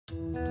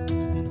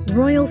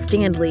Royal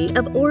Standley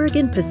of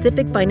Oregon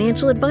Pacific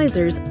Financial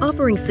Advisors,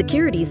 offering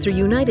securities through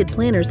United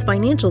Planners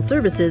Financial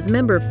Services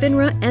member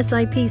FINRA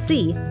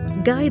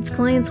SIPC, guides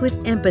clients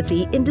with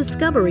empathy in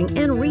discovering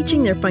and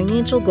reaching their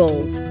financial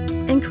goals,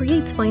 and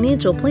creates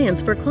financial plans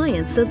for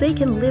clients so they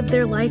can live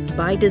their life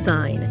by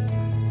design.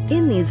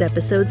 In these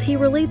episodes, he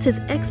relates his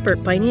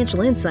expert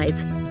financial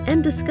insights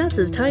and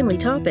discusses timely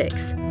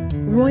topics.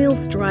 Royal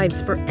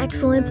strives for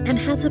excellence and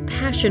has a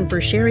passion for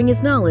sharing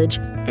his knowledge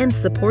and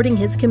supporting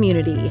his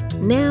community.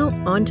 Now,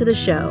 on to the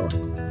show.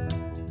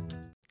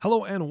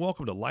 Hello and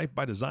welcome to Life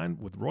by Design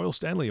with Royal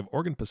Standley of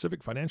Oregon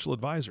Pacific Financial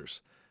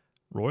Advisors.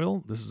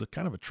 Royal, this is a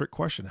kind of a trick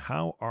question.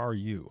 How are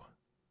you?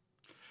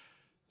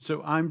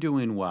 So I'm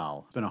doing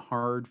well. It's been a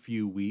hard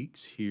few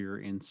weeks here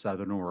in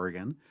Southern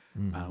Oregon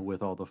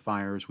with all the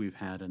fires we've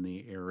had in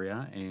the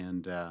area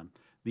and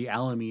the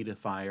Alameda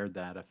fire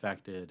that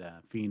affected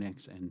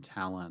Phoenix and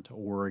Talent,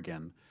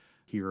 Oregon,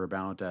 here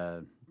about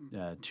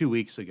 2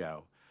 weeks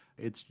ago.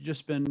 It's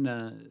just been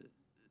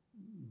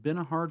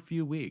a hard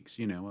few weeks.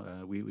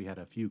 We had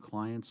a few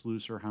clients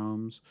lose their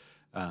homes.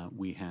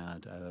 We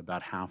had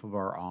about half of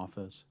our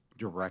office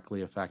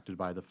directly affected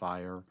by the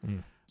fire.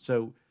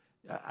 So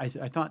I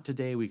thought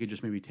today we could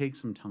just maybe take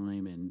some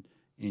time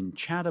and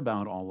chat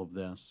about all of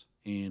this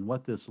and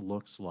what this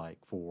looks like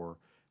for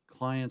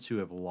clients who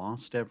have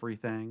lost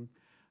everything,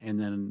 and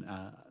then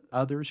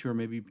others who are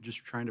maybe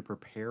just trying to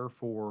prepare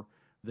for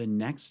the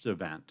next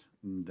event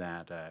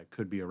that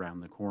could be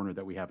around the corner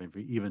that we haven't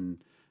even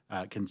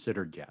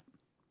considered yet.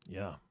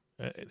 Yeah.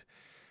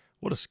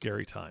 What a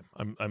scary time.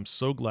 I'm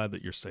so glad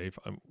that you're safe.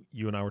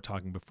 You and I were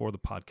talking before the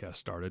podcast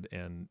started,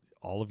 and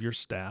all of your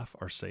staff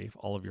are safe.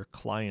 All of your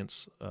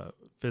clients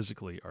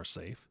physically are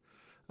safe.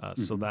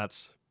 So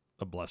that's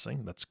a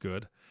blessing. That's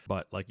good.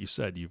 But like you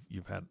said,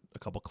 you've had a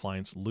couple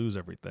clients lose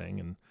everything,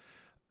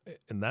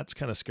 and that's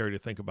kind of scary to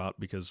think about,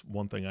 because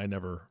one thing I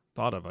never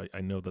thought of,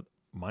 I know that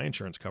my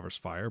insurance covers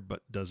fire,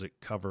 but does it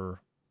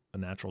cover a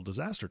natural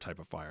disaster type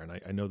of fire? And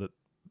I know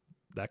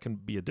that can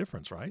be a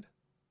difference, right?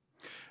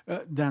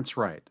 That's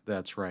right.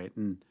 That's right.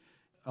 And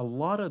a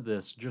lot of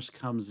this just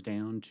comes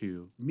down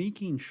to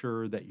making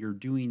sure that you're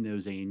doing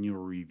those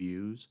annual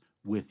reviews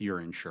with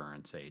your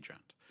insurance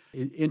agent.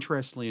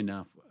 Interestingly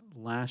enough,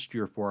 last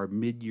year for our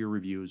mid-year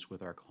reviews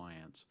with our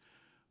clients,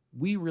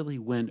 we really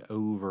went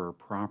over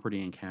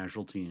property and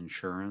casualty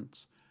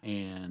insurance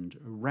and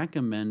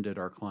recommended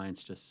our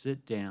clients to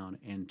sit down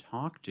and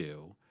talk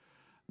to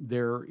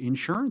their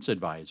insurance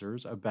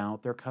advisors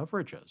about their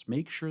coverages,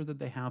 make sure that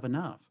they have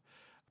enough.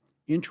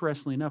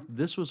 Interestingly enough,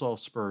 this was all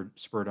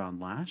spurred on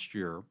last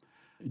year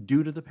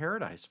due to the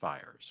Paradise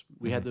fires.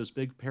 We had those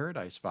big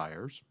Paradise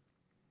fires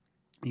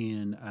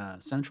in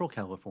Central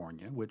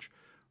California, which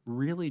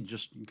really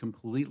just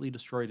completely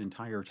destroyed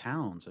entire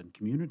towns and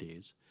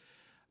communities.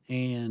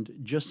 And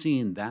just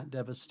seeing that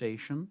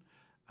devastation,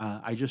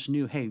 I just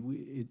knew, hey,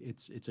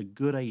 it's a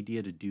good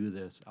idea to do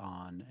this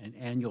on an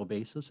annual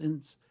basis.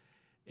 And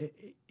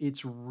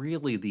it's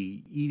really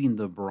the eating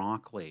the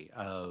broccoli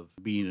of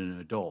being an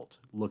adult,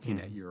 looking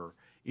at your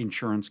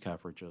insurance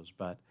coverages.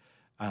 But,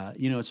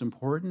 it's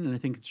important, and I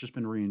think it's just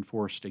been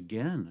reinforced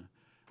again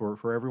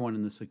for everyone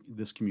in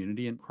this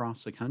community and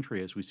across the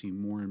country as we see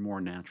more and more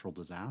natural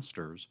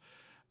disasters.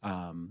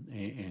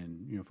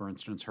 For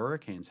instance,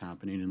 hurricanes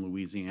happening in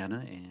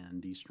Louisiana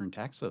and eastern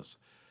Texas.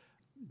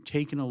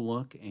 Taking a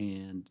look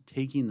and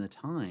taking the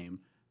time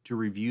to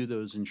review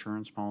those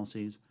insurance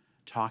policies,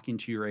 talking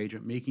to your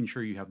agent, making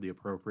sure you have the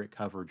appropriate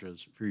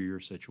coverages for your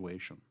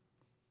situation.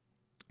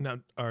 Now,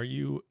 are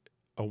you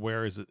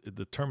aware, is it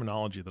the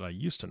terminology that I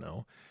used to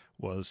know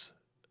was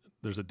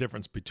there's a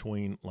difference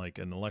between like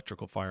an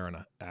electrical fire and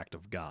an act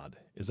of God.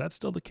 Is that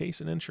still the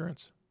case in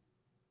insurance?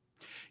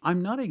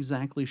 I'm not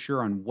exactly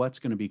sure on what's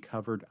going to be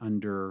covered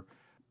under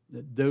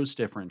those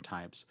different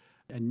types.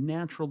 A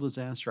natural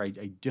disaster, I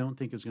don't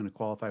think is going to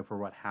qualify for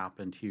what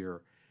happened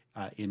here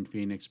in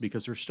Phoenix,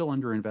 because they're still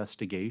under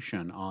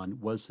investigation on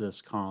was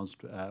this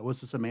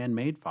a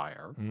man-made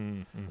fire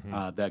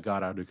that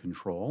got out of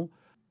control.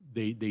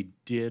 They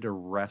did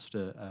arrest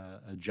a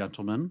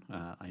gentleman,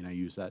 and I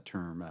use that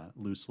term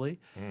loosely,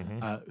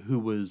 who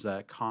was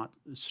caught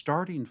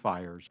starting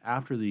fires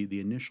after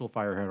the initial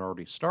fire had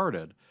already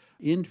started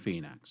in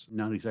Phoenix.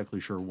 Not exactly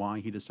sure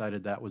why he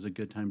decided that was a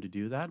good time to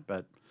do that,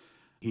 but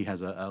he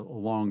has a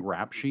long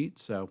rap sheet.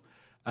 So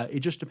it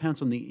just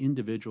depends on the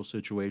individual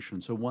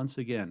situation. So once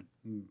again,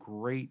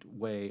 great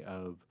way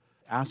of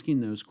asking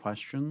those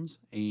questions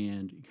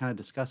and kind of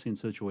discussing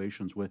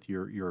situations with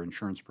your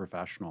insurance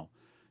professional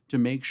to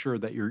make sure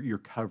that you're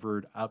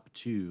covered up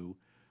to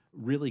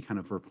really kind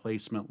of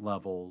replacement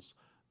levels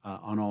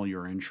on all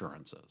your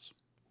insurances.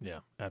 Yeah,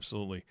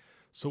 absolutely.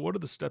 So what are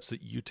the steps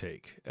that you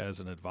take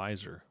as an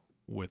advisor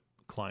with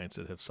clients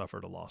that have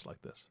suffered a loss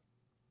like this?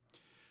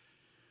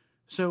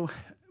 So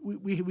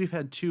we've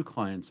had two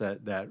clients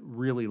that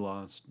really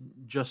lost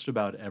just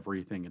about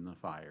everything in the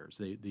fires.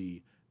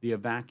 The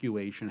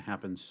evacuation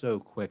happened so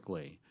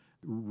quickly,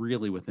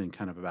 really within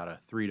kind of about a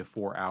 3 to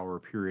 4 hour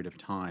period of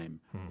time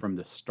from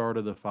the start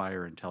of the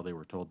fire until they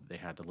were told that they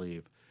had to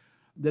leave.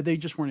 that they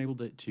just weren't able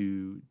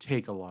to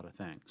take a lot of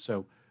things.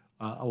 So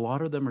a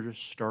lot of them are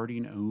just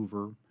starting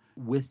over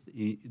with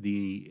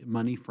the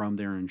money from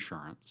their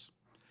insurance.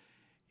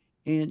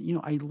 And,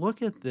 I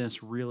look at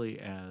this really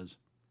as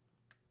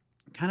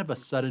kind of a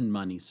sudden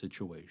money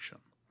situation.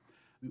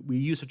 We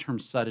use the term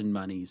sudden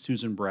money.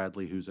 Susan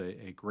Bradley, who's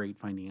a great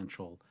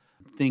financial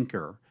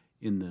thinker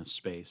in this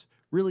space,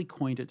 really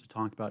coined it to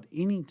talk about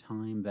any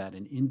time that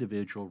an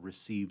individual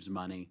receives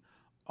money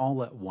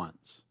all at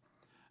once.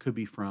 Could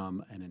be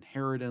from an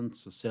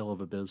inheritance, a sale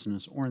of a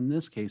business, or in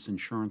this case,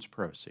 insurance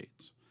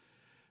proceeds.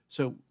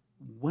 So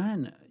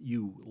when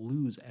you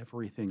lose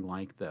everything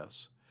like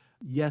this,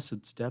 yes,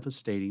 it's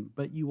devastating,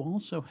 but you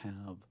also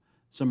have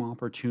some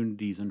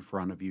opportunities in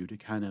front of you to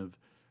kind of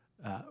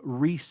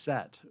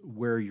reset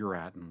where you're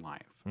at in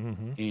life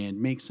Mm-hmm.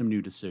 and make some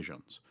new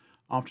decisions.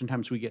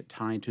 Oftentimes we get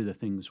tied to the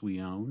things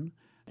we own,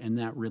 and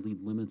that really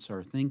limits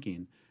our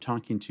thinking.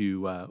 Talking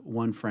to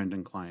one friend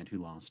and client who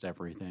lost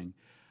everything,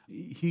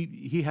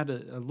 he had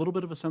a little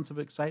bit of a sense of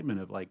excitement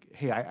of like,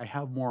 hey, I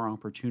have more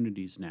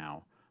opportunities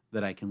now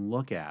that I can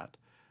look at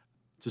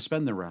to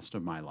spend the rest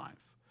of my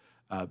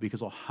life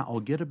because I'll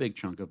get a big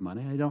chunk of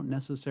money. I don't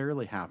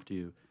necessarily have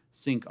to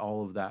sink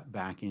all of that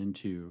back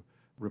into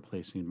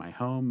replacing my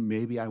home.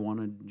 Maybe I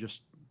want to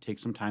just take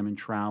some time and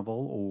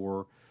travel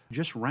or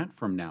just rent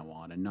from now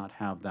on and not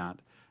have that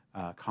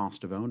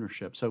cost of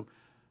ownership. So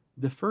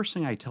the first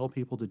thing I tell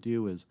people to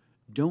do is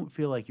don't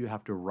feel like you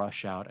have to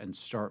rush out and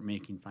start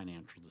making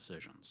financial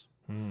decisions.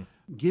 Mm.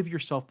 Give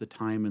yourself the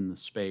time and the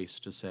space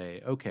to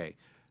say, okay,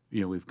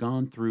 we've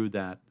gone through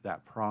that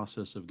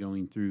process of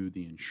going through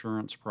the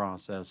insurance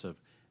process of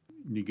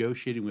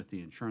negotiating with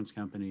the insurance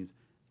companies,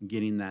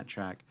 getting that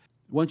check.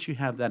 Once you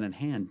have that in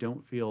hand,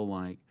 don't feel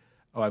like,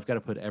 oh, I've got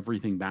to put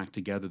everything back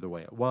together the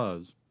way it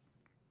was.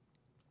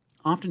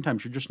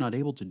 Oftentimes, you're just not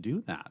able to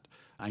do that.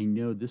 I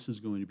know this is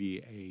going to be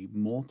a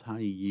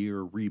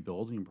multi-year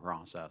rebuilding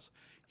process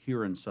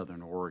here in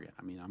Southern Oregon.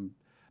 I mean, I'm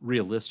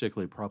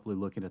realistically probably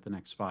looking at the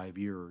next 5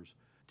 years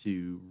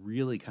to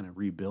really kind of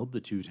rebuild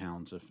the two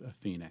towns of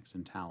Phoenix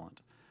and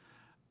Talent.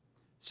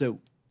 So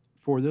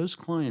for those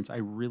clients, I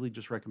really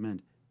just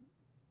recommend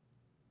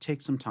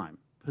take some time,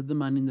 put the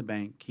money in the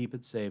bank, keep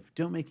it safe.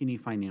 Don't make any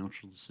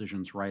financial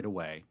decisions right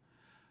away.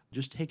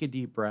 Just take a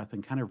deep breath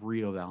and kind of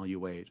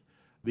reevaluate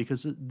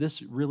because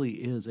this really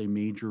is a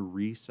major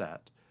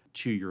reset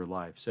to your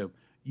life. So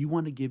you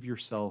want to give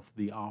yourself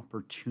the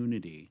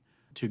opportunity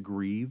to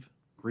grieve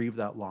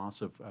that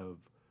loss of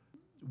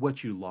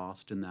what you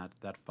lost in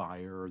that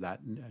fire or that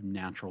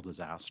natural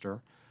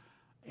disaster,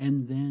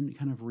 and then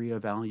kind of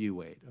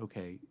reevaluate.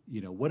 Okay,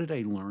 what did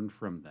I learn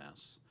from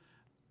this?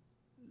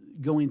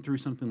 Going through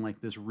something like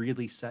this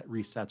really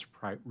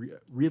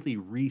really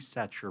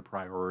resets your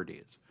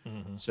priorities.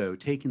 Mm-hmm. So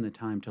taking the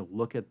time to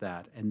look at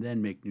that and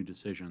then make new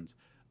decisions,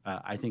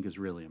 I think is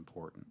really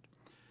important.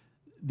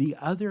 The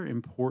other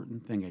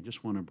important thing I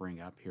just want to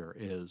bring up here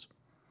is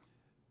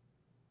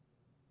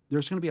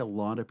there's going to be a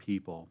lot of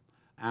people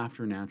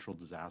after natural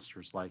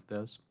disasters like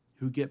this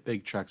who get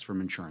big checks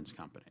from insurance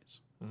companies.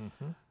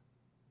 Mm-hmm.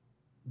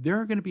 There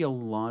are going to be a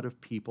lot of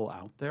people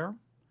out there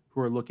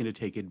who are looking to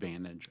take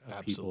advantage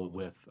of people Absolutely.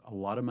 with a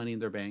lot of money in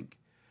their bank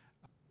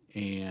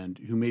and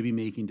who may be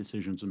making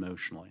decisions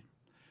emotionally.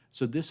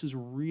 So this is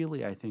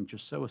really, I think,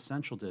 just so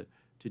essential to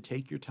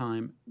take your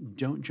time.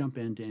 Don't jump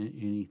into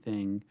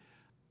anything.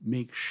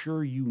 Make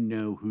sure you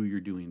know who you're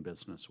doing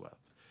business with,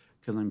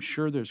 because I'm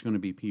sure there's going to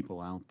be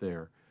people out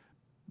there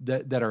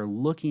that are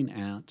looking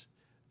at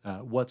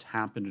what's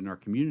happened in our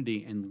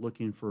community and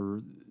looking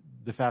for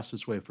the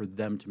fastest way for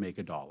them to make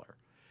a dollar.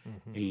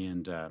 Mm-hmm.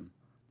 And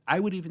I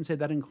would even say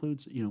that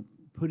includes,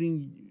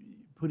 putting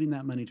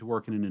that money to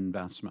work in an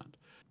investment.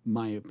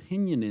 My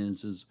opinion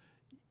is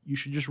you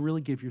should just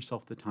really give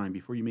yourself the time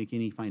before you make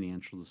any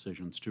financial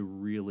decisions to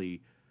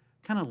really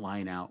kind of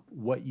line out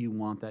what you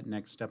want that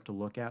next step to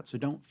look at. So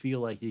don't feel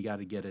like you got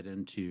to get it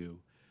into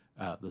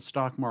the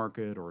stock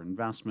market or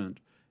investment.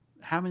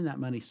 Having that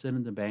money sit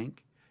in the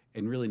bank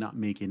and really not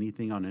make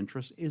anything on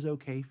interest is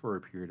okay for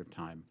a period of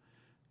time.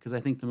 Because I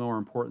think the more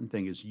important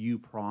thing is you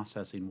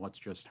processing what's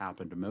just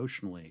happened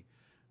emotionally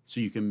so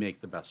you can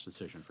make the best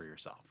decision for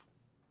yourself.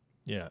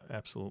 Yeah,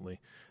 absolutely.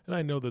 And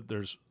I know that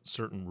there's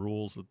certain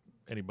rules that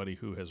anybody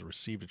who has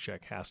received a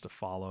check has to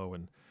follow.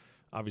 And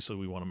obviously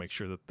we want to make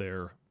sure that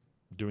they're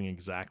doing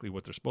exactly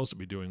what they're supposed to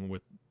be doing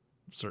with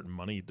certain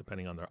money,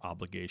 depending on their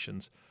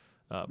obligations.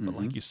 But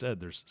like you said,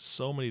 there's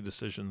so many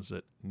decisions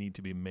that need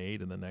to be made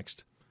in the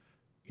next,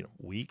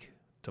 week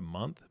to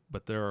month.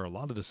 But there are a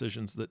lot of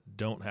decisions that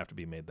don't have to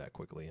be made that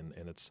quickly. And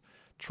it's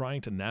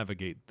trying to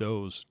navigate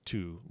those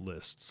two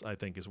lists, I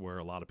think, is where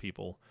a lot of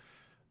people,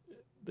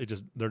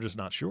 they're just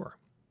not sure.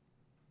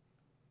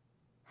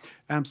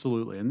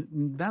 Absolutely. And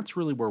that's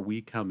really where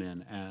we come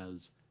in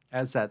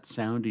as that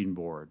sounding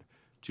board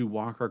to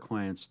walk our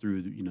clients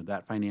through,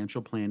 that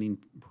financial planning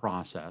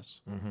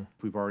process. Mm-hmm.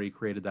 We've already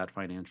created that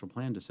financial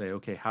plan to say,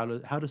 okay, how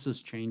does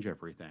this change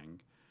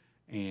everything?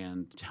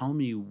 And tell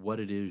me what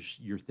it is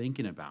you're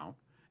thinking about,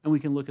 and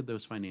we can look at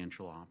those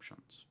financial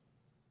options.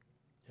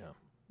 Yeah.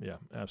 Yeah,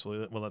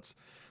 absolutely. Well,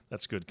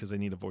 that's good because they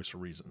need a voice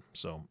of reason.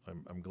 So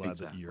I'm glad that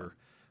Exactly. you're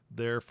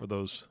there for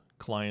those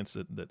clients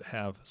that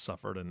have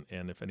suffered.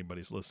 And if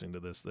anybody's listening to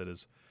this that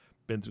has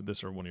been through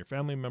this or one of your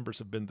family members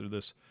have been through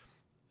this,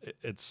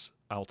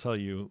 I'll tell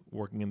you,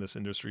 working in this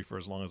industry for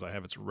as long as I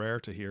have, it's rare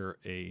to hear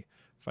a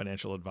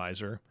financial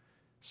advisor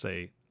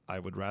say, I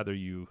would rather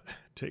you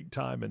take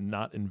time and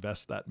not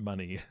invest that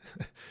money.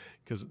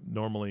 Because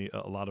normally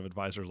a lot of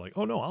advisors are like,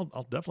 oh no,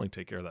 I'll definitely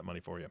take care of that money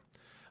for you.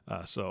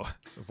 So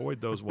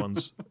avoid those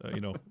ones.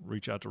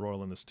 Reach out to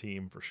Royal and his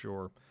team for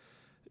sure.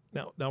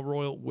 Now,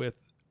 Royal, with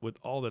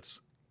all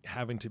that's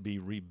having to be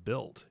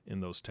rebuilt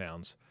in those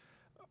towns,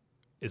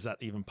 is that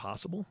even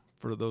possible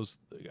for those?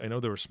 I know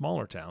there were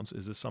smaller towns.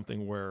 Is this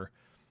something where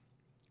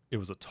it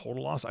was a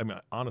total loss? I mean,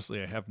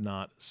 honestly, I have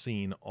not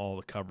seen all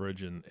the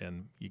coverage,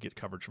 and you get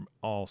coverage from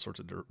all sorts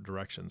of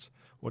directions.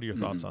 What are your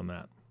thoughts Mhm. on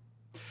that?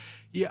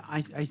 Yeah,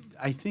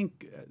 I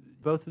think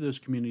both of those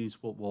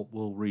communities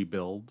will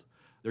rebuild.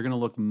 They're going to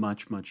look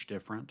much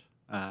different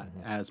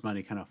Hmm. as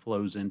money kind of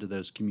flows into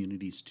those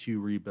communities to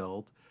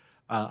rebuild.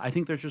 I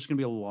think there's just going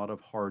to be a lot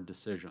of hard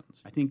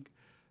decisions. I think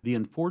the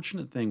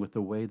unfortunate thing with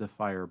the way the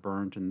fire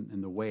burned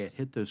and the way it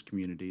hit those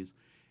communities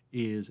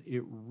is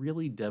it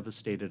really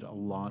devastated a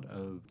lot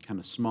of kind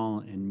of small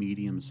and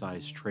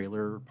medium-sized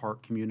trailer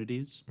park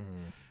communities.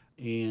 Mm,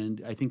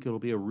 And I think it'll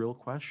be a real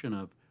question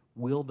of,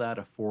 will that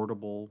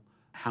affordable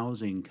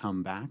housing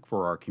come back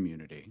for our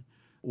community?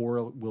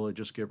 Or will it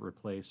just get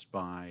replaced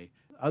by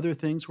other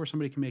things where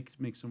somebody can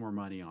make some more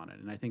money on it?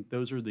 And I think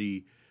those are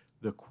the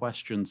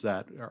questions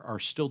that are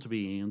still to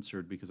be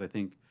answered, because I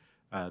think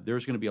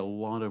there's going to be a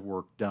lot of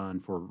work done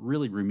for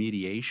really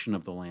remediation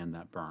of the land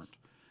that burnt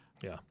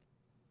yeah.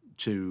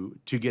 to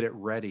get it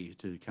ready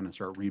to kind of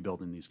start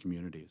rebuilding these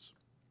communities.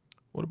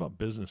 What about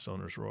business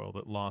owners, Royal,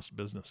 that lost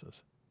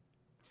businesses?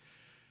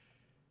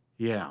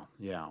 Yeah.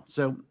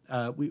 So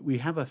we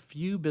have a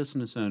few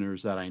business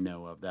owners that I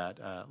know of that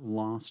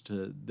lost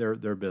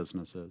their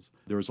businesses.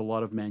 There was a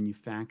lot of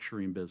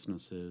manufacturing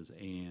businesses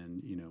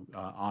and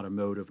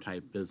automotive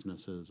type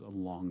businesses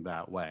along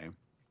that way.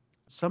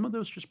 Some of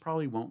those just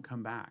probably won't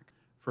come back.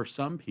 For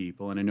some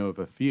people, and I know of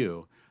a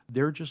few,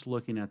 they're just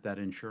looking at that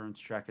insurance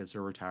check as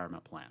their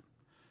retirement plan.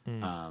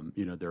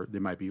 Mm, They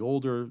might be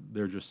older.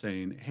 They're just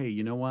saying, hey,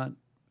 you know what?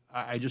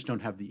 I just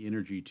don't have the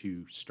energy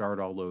to start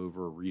all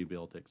over,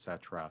 rebuild,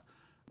 etc.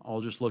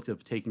 I'll just look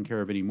at taking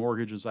care of any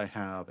mortgages I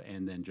have,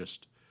 and then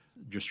just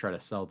try to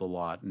sell the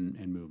lot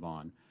and move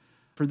on.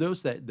 For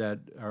those that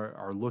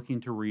are looking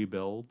to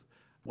rebuild,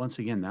 once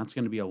again, that's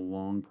going to be a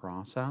long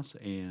process.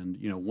 And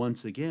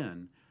once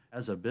again,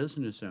 as a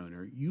business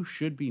owner, you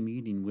should be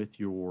meeting with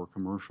your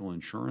commercial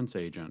insurance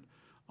agent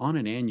on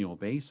an annual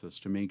basis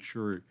to make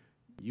sure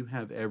you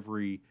have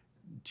every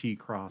T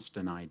crossed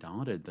and I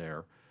dotted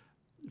there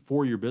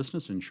for your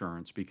business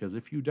insurance, because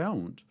if you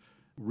don't,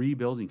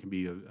 rebuilding can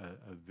be a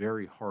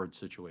very hard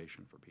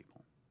situation for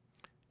people.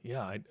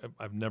 yeah,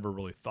 I've never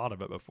really thought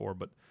of it before,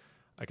 but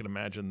I can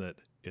imagine that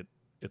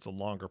it's a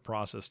longer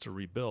process to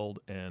rebuild,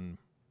 and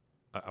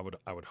I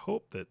would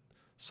hope that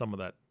some of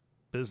that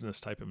business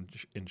type of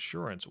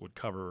insurance would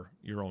cover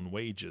your own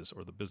wages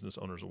or the business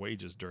owner's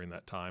wages during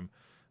that time,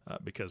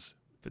 because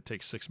if it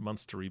takes 6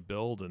 months to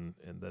rebuild and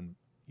then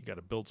you got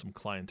to build some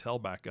clientele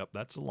back up,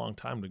 that's a long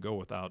time to go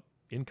without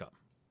income.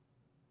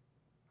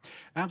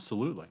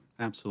 Absolutely.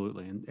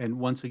 And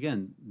once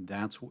again,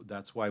 that's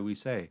why we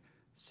say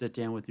sit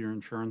down with your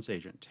insurance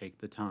agent, take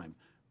the time,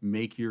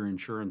 make your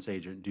insurance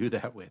agent do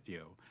that with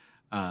you.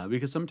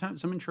 Because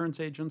sometimes some insurance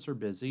agents are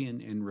busy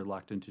and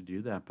reluctant to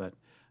do that. But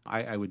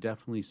I would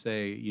definitely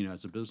say,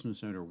 as a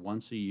business owner,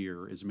 once a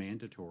year is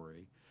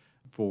mandatory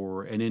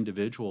for an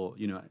individual.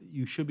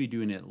 You should be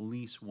doing it at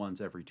least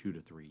once every 2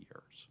 to 3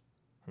 years.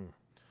 Hmm.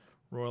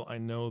 Royal, I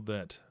know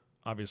that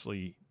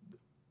obviously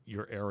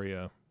your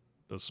area,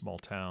 those small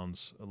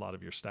towns, a lot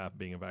of your staff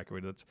being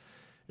evacuated,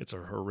 it's a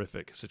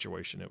horrific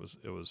situation. It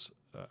was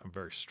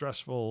very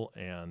stressful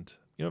and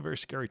a very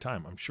scary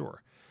time, I'm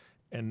sure.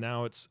 And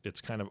now it's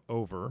kind of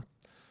over.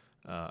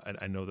 And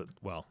I know that,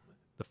 well,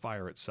 the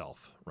fire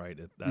itself, right?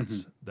 Hmm.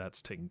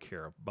 That's taken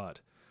care of, but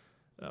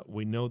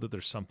we know that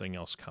there's something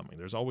else coming.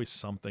 There's always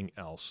something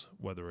else,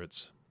 whether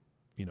it's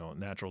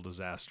natural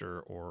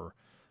disaster or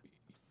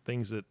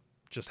things that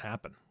just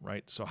happen,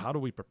 right? So how do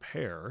we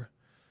prepare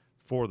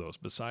for those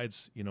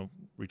besides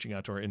reaching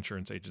out to our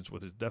insurance agents,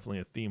 which is definitely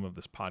a theme of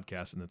this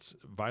podcast, and it's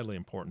vitally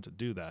important to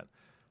do that?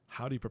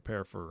 How do you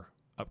prepare for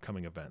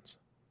upcoming events?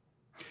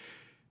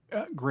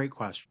 Great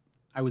question.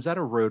 I was at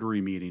a Rotary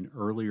meeting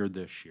earlier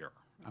this year.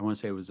 I want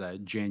to say it was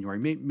January,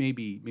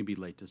 maybe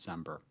late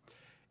December,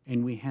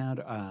 and we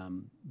had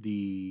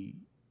the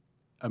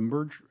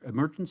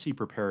emergency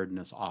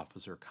preparedness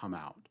officer come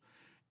out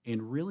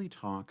and really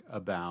talk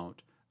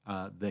about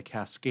the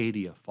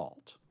Cascadia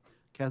fault.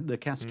 The Mm,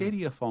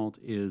 Cascadia fault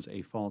is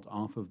a fault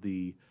off of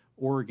the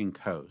Oregon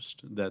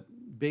coast that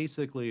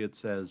basically it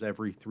says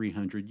every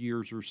 300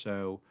 years or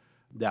so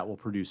that will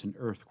produce an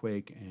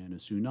earthquake and a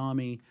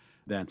tsunami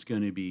that's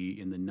going to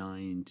be in the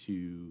 9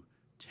 to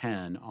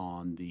 10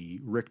 on the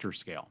Richter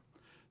scale.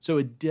 So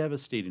a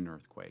devastating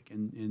earthquake,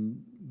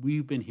 and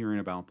we've been hearing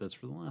about this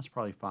for the last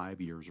probably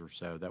 5 years or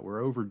so, that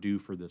we're overdue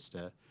for this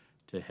to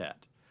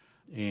hit.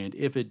 And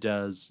if it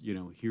does,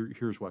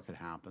 here's what could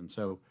happen.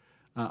 So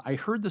I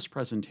heard this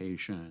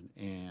presentation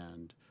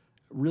and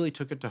really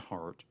took it to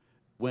heart.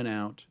 Went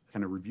out,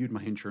 kind of reviewed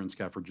my insurance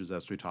coverages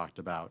as we talked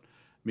about,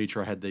 made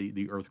sure I had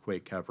the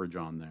earthquake coverage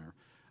on there.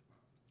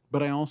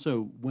 But I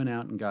also went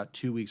out and got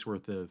 2 weeks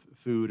worth of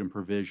food and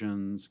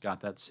provisions,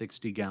 got that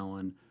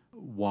 60-gallon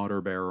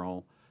water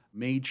barrel,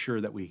 made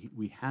sure that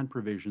we had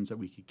provisions that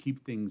we could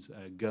keep things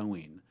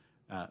going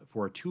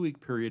for a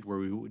 2-week period where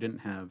we didn't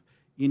have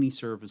any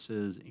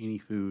services, any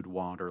food,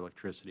 water,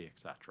 electricity,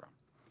 etc.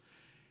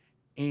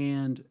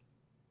 And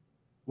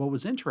what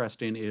was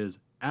interesting is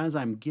as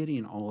I'm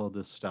getting all of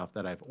this stuff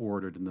that I've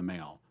ordered in the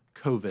mail,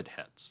 COVID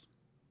hits.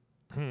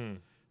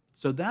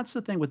 So that's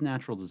the thing with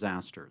natural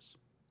disasters.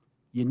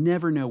 You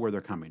never know where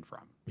they're coming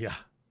from. Yeah.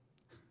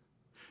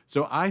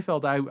 So I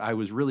felt I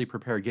was really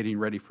prepared getting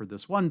ready for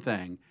this one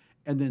thing,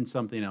 and then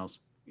something else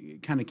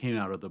kind of came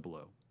out of the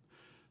blue.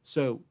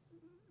 So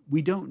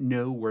we don't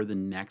know where the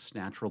next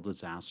natural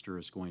disaster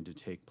is going to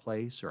take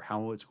place or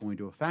how it's going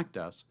to affect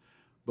us,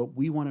 but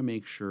we want to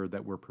make sure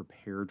that we're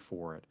prepared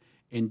for it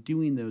and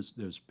doing those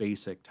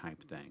basic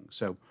type things.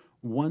 So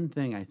one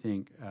thing I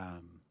think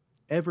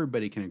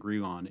everybody can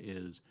agree on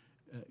is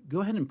go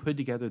ahead and put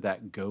together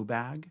that go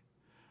bag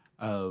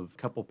of a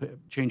couple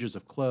changes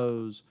of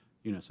clothes,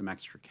 some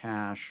extra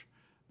cash,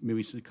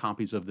 maybe some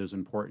copies of those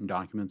important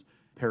documents,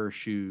 pair of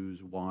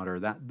shoes, water,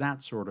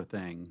 that sort of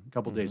thing, a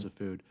couple days of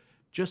food,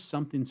 just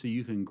something so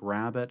you can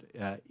grab it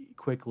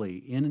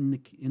quickly in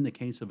the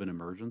case of an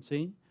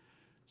emergency,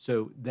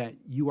 so that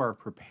you are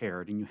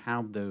prepared and you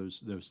have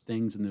those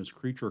things and those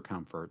creature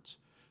comforts,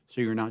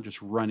 so you're not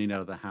just running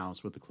out of the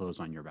house with the clothes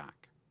on your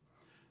back.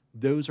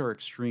 Those are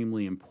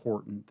extremely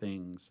important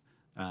things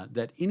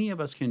that any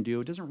of us can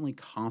do. It doesn't really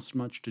cost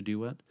much to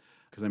do it,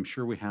 because I'm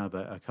sure we have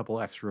a couple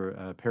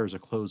extra pairs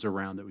of clothes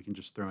around that we can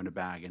just throw in a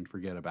bag and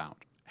forget about.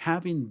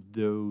 Having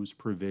those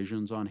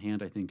provisions on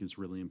hand, I think, is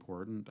really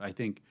important. I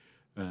think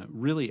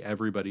really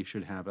everybody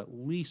should have at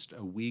least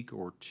a week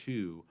or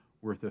two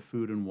worth of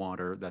food and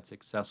water that's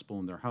accessible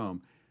in their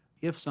home.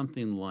 If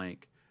something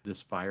like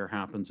this fire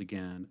happens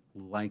again,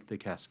 like the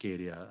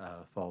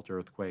Cascadia fault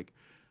earthquake,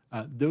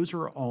 those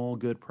are all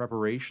good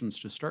preparations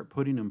to start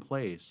putting in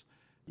place,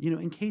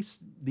 in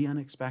case the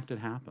unexpected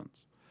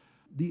happens.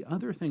 The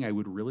other thing I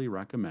would really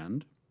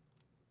recommend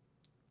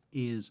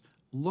is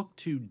look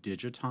to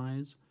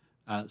digitize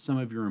some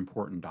of your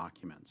important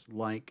documents,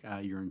 like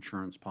your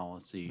insurance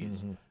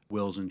policies,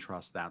 wills and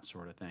trusts, that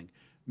sort of thing.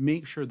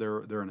 Make sure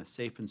they're in a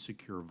safe and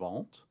secure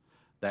vault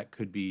that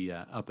could be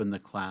up in the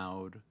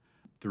cloud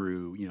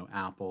through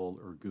Apple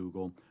or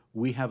Google.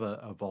 We have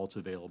a vault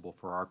available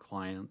for our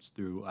clients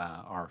through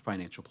our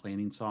financial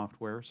planning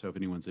software. So if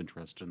anyone's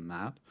interested in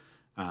that,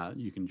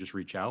 you can just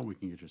reach out. We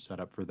can get you set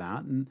up for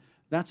that. And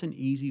that's an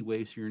easy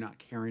way so you're not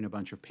carrying a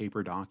bunch of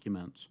paper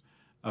documents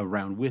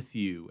around with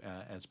you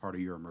as part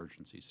of your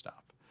emergency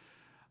stuff.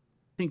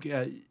 I think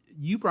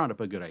you brought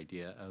up a good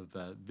idea of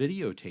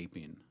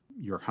videotaping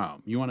your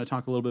home. You want to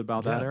talk a little bit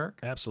about that, Eric?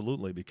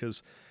 Absolutely,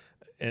 because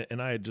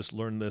and I had just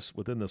learned this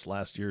within this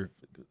last year,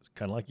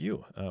 kind of like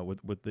you,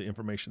 with the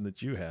information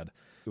that you had.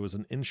 It was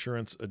an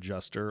insurance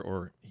adjuster,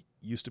 or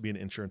used to be an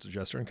insurance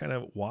adjuster, and kind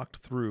of walked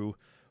through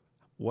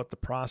what the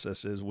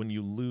process is when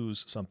you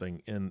lose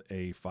something in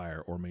a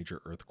fire or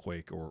major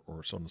earthquake or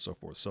so on and so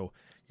forth. So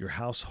your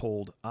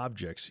household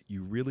objects,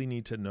 you really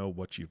need to know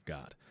what you've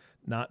got,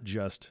 not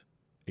just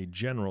a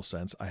general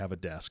sense. I have a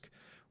desk.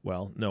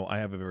 Well, no, I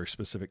have a very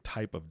specific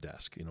type of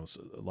desk.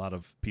 So a lot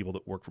of people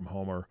that work from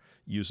home are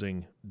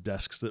using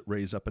desks that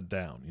raise up and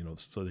down,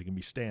 so they can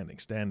be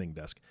standing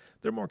desk.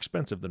 They're more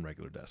expensive than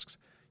regular desks.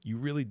 You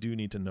really do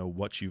need to know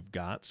what you've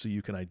got so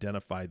you can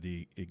identify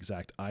the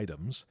exact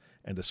items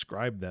and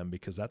describe them,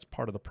 because that's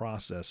part of the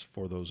process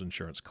for those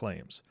insurance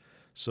claims.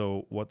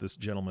 So what this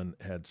gentleman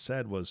had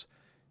said was,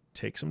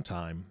 take some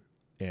time,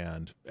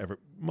 and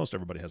most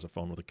everybody has a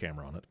phone with a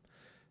camera on it.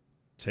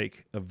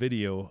 Take a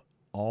video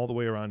all the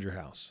way around your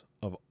house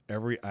of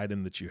every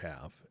item that you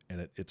have.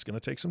 And it's going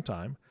to take some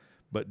time,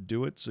 but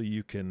do it so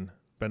you can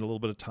spend a little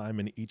bit of time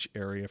in each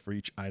area for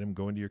each item.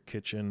 Go into your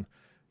kitchen,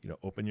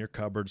 open your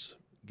cupboards,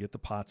 get the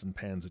pots and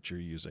pans that you're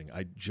using.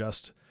 I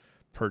just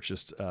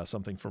purchased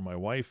something for my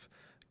wife,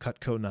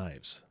 Cutco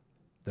knives.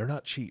 They're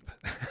not cheap.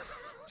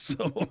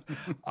 So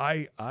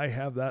I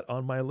have that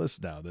on my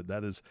list now,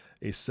 that is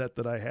a set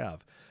that I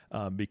have,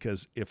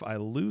 because if I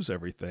lose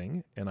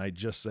everything and I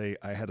just say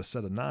I had a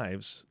set of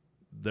knives,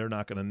 they're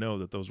not going to know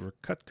that those were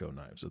Cutco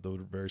knives, that those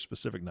were very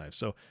specific knives.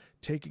 So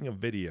taking a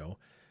video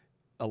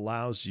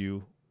allows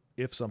you,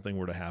 if something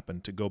were to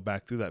happen, to go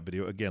back through that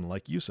video. Again,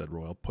 like you said,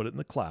 Royal, put it in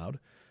the cloud.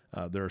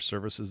 There are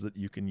services that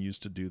you can use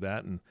to do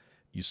that, and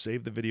you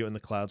save the video in the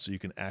cloud so you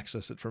can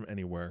access it from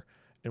anywhere.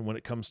 And when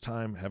it comes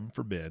time, heaven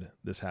forbid,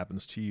 this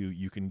happens to you,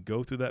 you can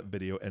go through that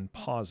video and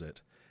pause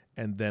it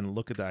and then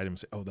look at the item and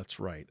say, oh, that's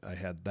right, I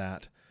had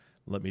that.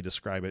 let me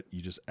describe it.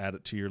 You just add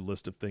it to your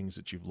list of things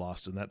that you've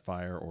lost in that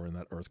fire or in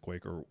that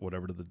earthquake or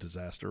whatever the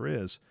disaster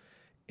is.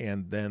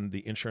 And then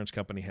the insurance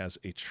company has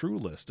a true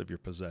list of your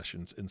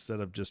possessions instead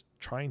of just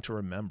trying to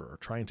remember or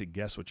trying to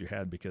guess what you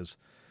had, because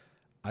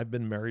I've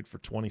been married for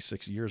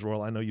 26 years.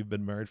 Well, I know you've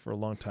been married for a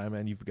long time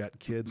and you've got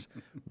kids.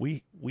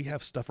 We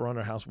have stuff around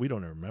our house we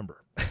don't even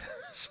remember.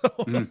 So,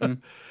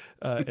 and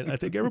I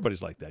think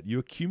everybody's like that. You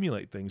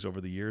accumulate things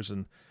over the years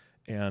and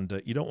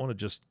you don't want to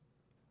just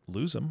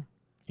lose them,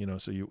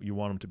 so you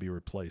want them to be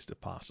replaced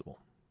if possible.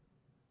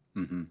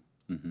 Mm-hmm.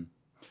 Mm-hmm.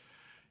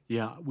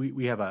 Yeah,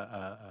 we have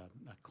a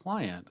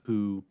client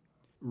who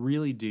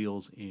really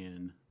deals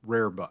in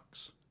rare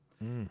books.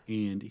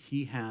 And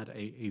he had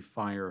a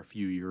fire a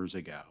few years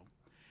ago.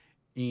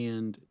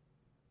 And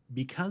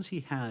because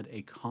he had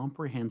a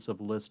comprehensive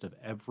list of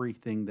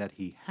everything that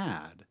he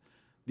had,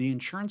 the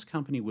insurance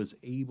company was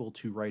able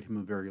to write him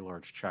a very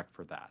large check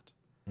for that.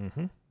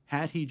 Mm-hmm.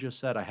 Had he just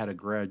said, I had a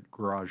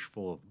garage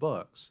full of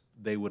books,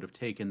 they would have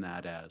taken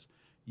that as,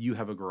 you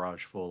have a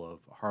garage full of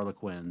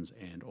Harlequins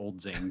and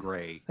Old Zane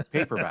Grey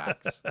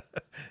paperbacks.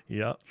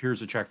 Yeah.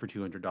 Here's a check for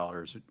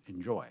 $200.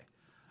 Enjoy.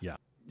 Yeah.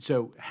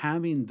 So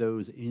having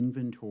those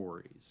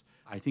inventories,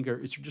 I think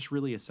it's just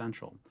really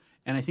essential.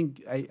 And I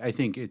think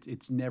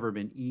it's never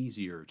been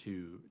easier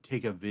to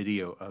take a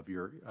video of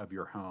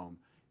your home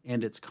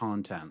and its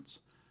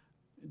contents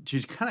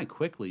to kind of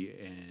quickly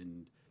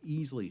and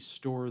easily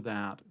store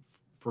that,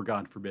 for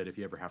God forbid if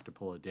you ever have to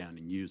pull it down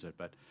and use it.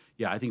 But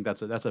yeah, I think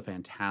that's a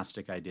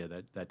fantastic idea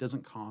that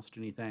doesn't cost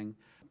anything,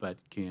 but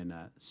can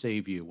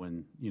save you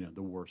when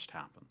the worst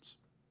happens.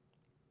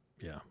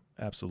 Yeah,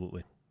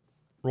 absolutely.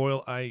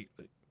 Royal,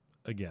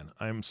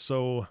 I'm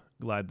so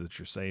glad that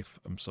you're safe.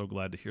 I'm so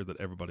glad to hear that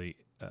everybody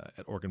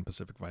at Oregon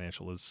Pacific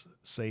Financial is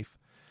safe,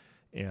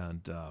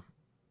 and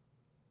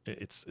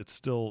it's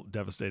still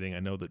devastating.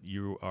 I know that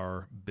you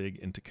are big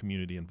into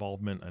community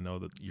involvement. I know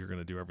that you're going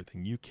to do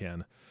everything you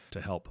can to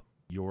help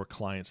your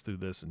clients through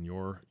this and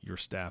your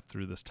staff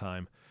through this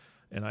time.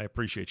 And I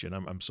appreciate you.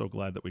 And I'm so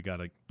glad that we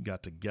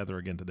got together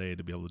again today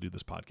to be able to do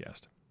this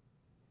podcast.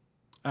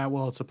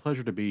 Well, it's a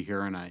pleasure to be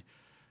here. And I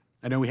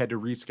know we had to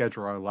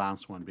reschedule our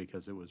last one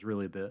because it was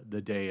really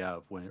the day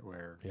of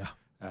where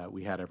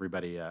we had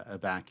everybody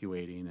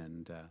evacuating,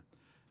 and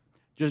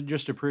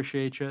just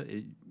appreciate you.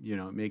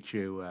 It makes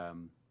you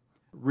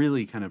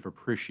really kind of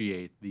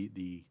appreciate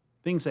the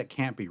things that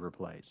can't be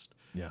replaced.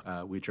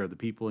 Yeah. Which are the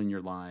people in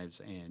your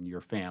lives and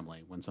your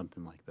family when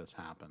something like this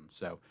happens.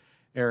 So,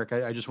 Eric,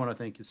 I just want to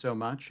thank you so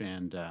much,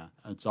 and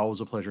it's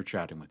always a pleasure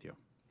chatting with you.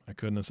 I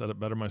couldn't have said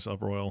it better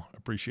myself, Royal.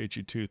 Appreciate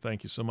you too.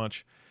 Thank you so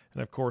much.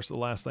 And of course, the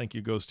last thank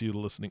you goes to you, the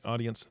listening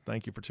audience.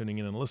 Thank you for tuning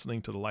in and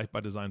listening to the Life by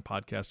Design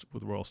podcast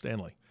with Royal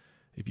Stanley.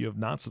 If you have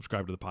not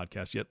subscribed to the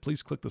podcast yet,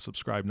 please click the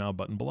subscribe now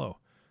button below.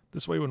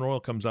 This way, when Royal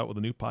comes out with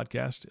a new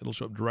podcast, it'll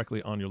show up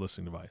directly on your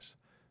listening device.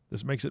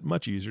 This makes it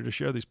much easier to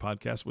share these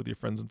podcasts with your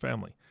friends and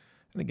family.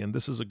 And again,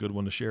 this is a good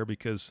one to share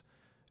because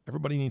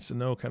everybody needs to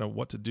know kind of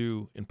what to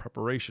do in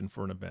preparation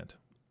for an event.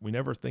 We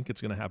never think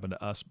it's going to happen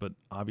to us, but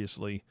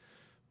obviously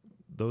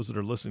those that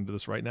are listening to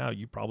this right now,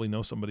 you probably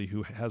know somebody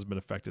who has been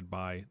affected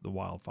by the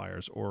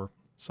wildfires or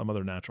some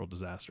other natural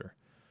disaster.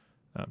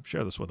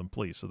 Share this with them,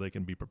 please, so they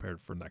can be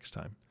prepared for next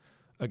time.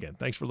 Again,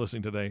 thanks for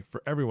listening today.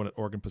 For everyone at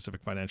Oregon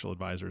Pacific Financial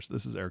Advisors,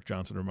 this is Eric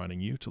Johnson reminding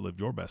you to live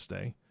your best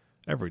day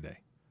every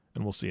day.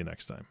 And we'll see you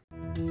next time.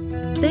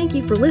 Thank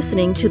you for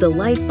listening to the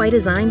Life by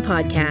Design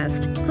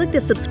podcast. Click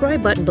the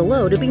subscribe button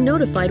below to be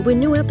notified when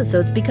new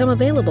episodes become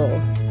available.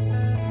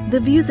 The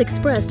views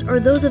expressed are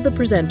those of the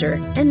presenter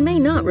and may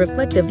not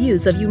reflect the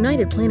views of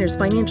United Planners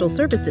Financial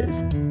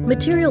Services.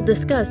 Material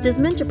discussed is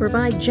meant to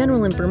provide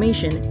general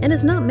information and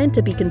is not meant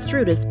to be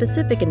construed as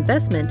specific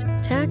investment,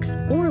 tax,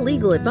 or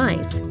legal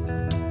advice.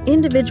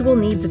 Individual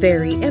needs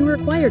vary and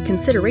require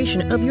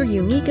consideration of your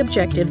unique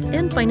objectives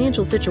and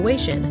financial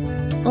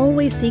situation.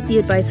 Always seek the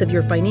advice of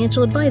your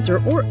financial advisor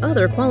or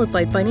other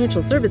qualified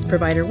financial service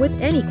provider with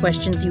any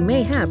questions you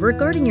may have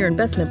regarding your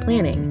investment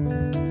planning.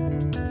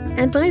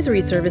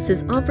 Advisory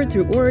services offered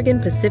through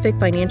Oregon Pacific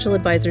Financial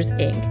Advisors,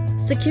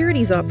 Inc.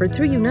 Securities offered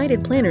through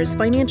United Planners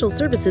Financial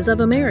Services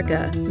of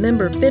America,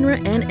 member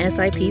FINRA and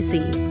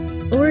SIPC.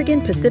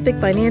 Oregon Pacific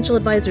Financial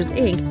Advisors,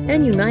 Inc.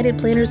 and United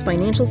Planners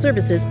Financial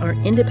Services are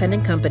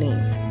independent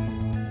companies.